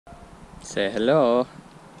Say hello.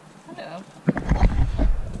 Hello.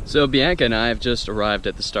 So Bianca and I have just arrived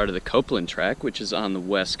at the start of the Copland Track, which is on the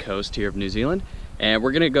west coast here of New Zealand. And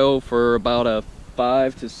we're gonna go for about a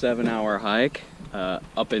 5 to 7 hour hike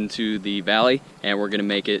up into the valley, and we're gonna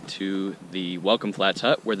make it to the Welcome Flats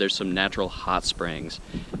hut where there's some natural hot springs.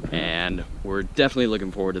 And we're definitely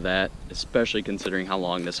looking forward to that, especially considering how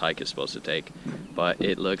long this hike is supposed to take. But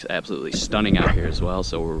it looks absolutely stunning out here as well,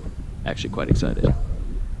 so we're actually quite excited.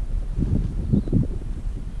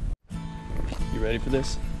 You ready for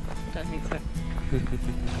this? Don't think so.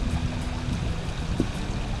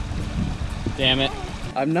 Damn it.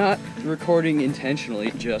 I'm not recording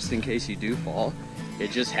intentionally just in case you do fall. It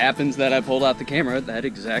just happens that I pulled out the camera at that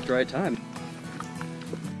exact right time.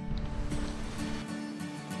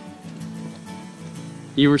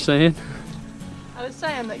 You were saying? I was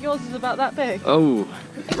saying that yours is about that big. Oh.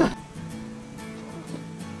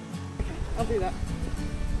 I'll do that.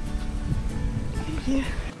 Thank you.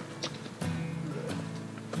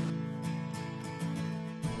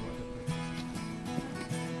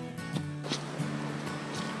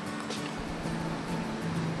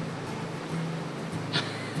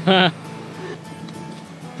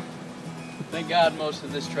 Thank God most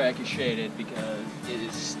of this track is shaded because it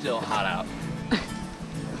is still hot out.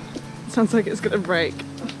 Sounds like it's gonna break.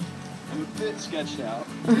 I'm a bit sketched out.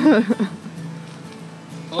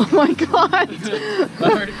 Oh my God! I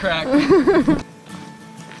heard it crack.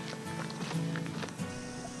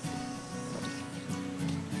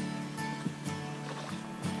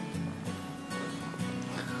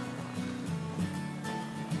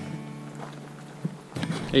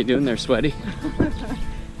 How you doing there, sweaty?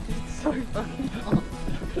 It's so fucking hot.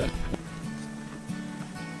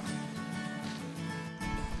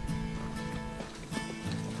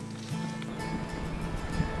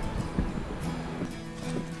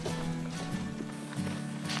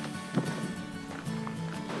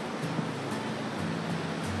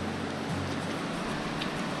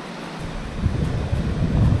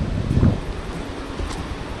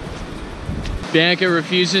 Bianca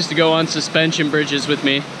refuses to go on suspension bridges with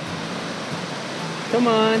me. Come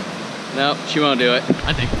on. No, she won't do it.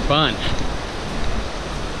 I think it's fun.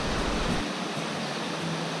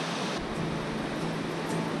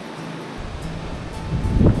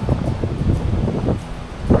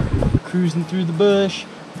 Cruising through the bush.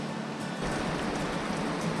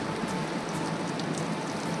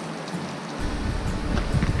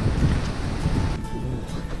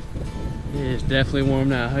 It is definitely warm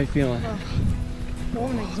now. How you feeling?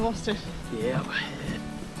 Warm and exhausted. Yeah.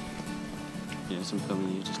 Yes, I'm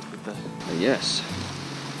filming you just with the... yes.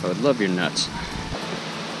 I would love your nuts.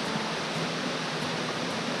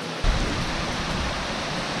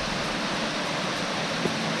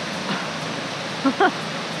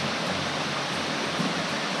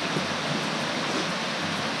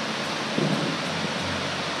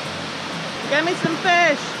 Get me some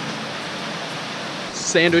fish!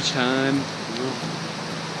 Sandwich time.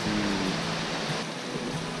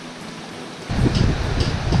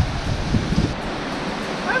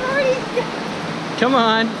 I'm already... Come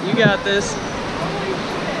on, you got this. Holy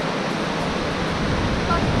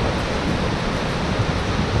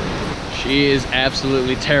shit. She is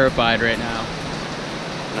absolutely terrified right now.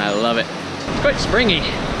 And I love it. It's quite springy.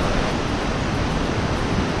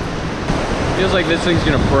 Feels like this thing's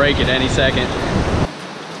gonna break at any second.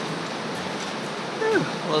 Whew.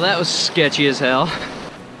 Well, that was sketchy as hell.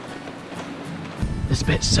 This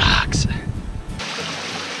bit sucks.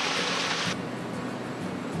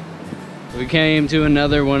 We came to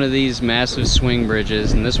another one of these massive swing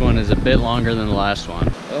bridges, and this one is a bit longer than the last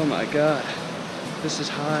one. Oh my God, this is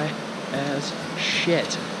high as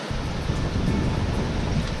shit.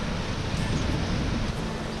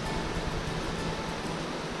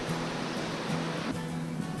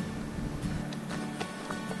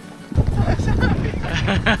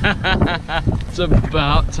 It's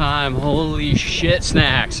about time. Holy shit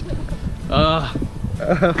snacks. I'm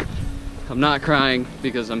not crying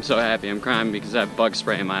because I'm so happy. I'm crying because I have bug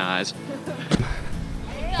spray in my eyes.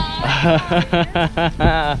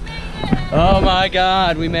 Oh my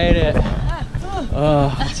God, we made it.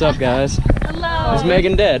 Oh, what's up, guys? Hello. Is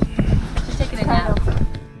Megan dead? She's taking a nap.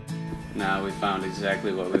 Now we found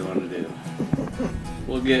exactly what we want to do.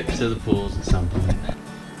 We'll get to the pools at some point.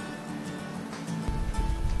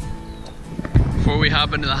 Before we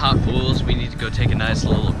hop into the hot pools, we need to go take a nice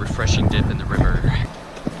little refreshing dip in the river.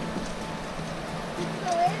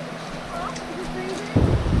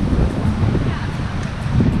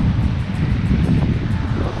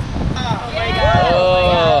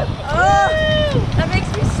 That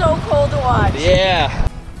makes me so cold to watch. Yeah.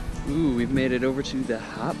 Ooh, we've made it over to the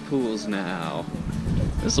hot pools now.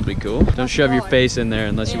 This will be cool. Don't shove your face in there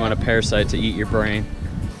unless you want a parasite to eat your brain.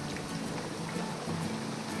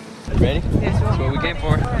 Ready? Yes, That's what we came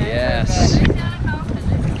for. Yes.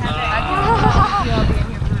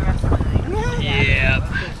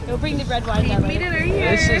 Yeah. We'll bring the red wine down later.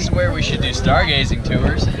 This is where we should do stargazing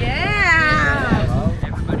tours. Yeah.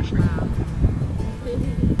 Everybody should.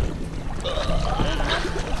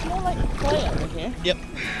 It's more like clay over here. Yep.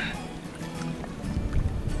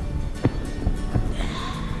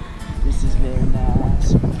 This is very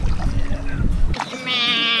nice.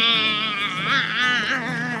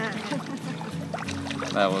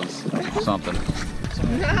 That was something.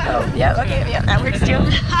 Oh, yeah, okay, yeah, that works too.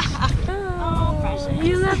 Oh,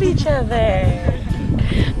 you love each other.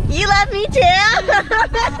 You love me too.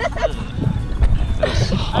 That was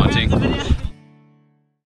haunting.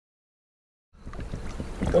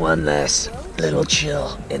 One last little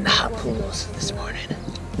chill in the hot pools this morning.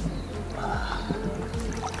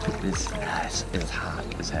 This ice is hot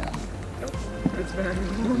as hell. It's very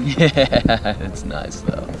Yeah, it's nice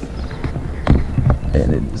though.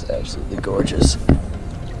 and it is absolutely gorgeous.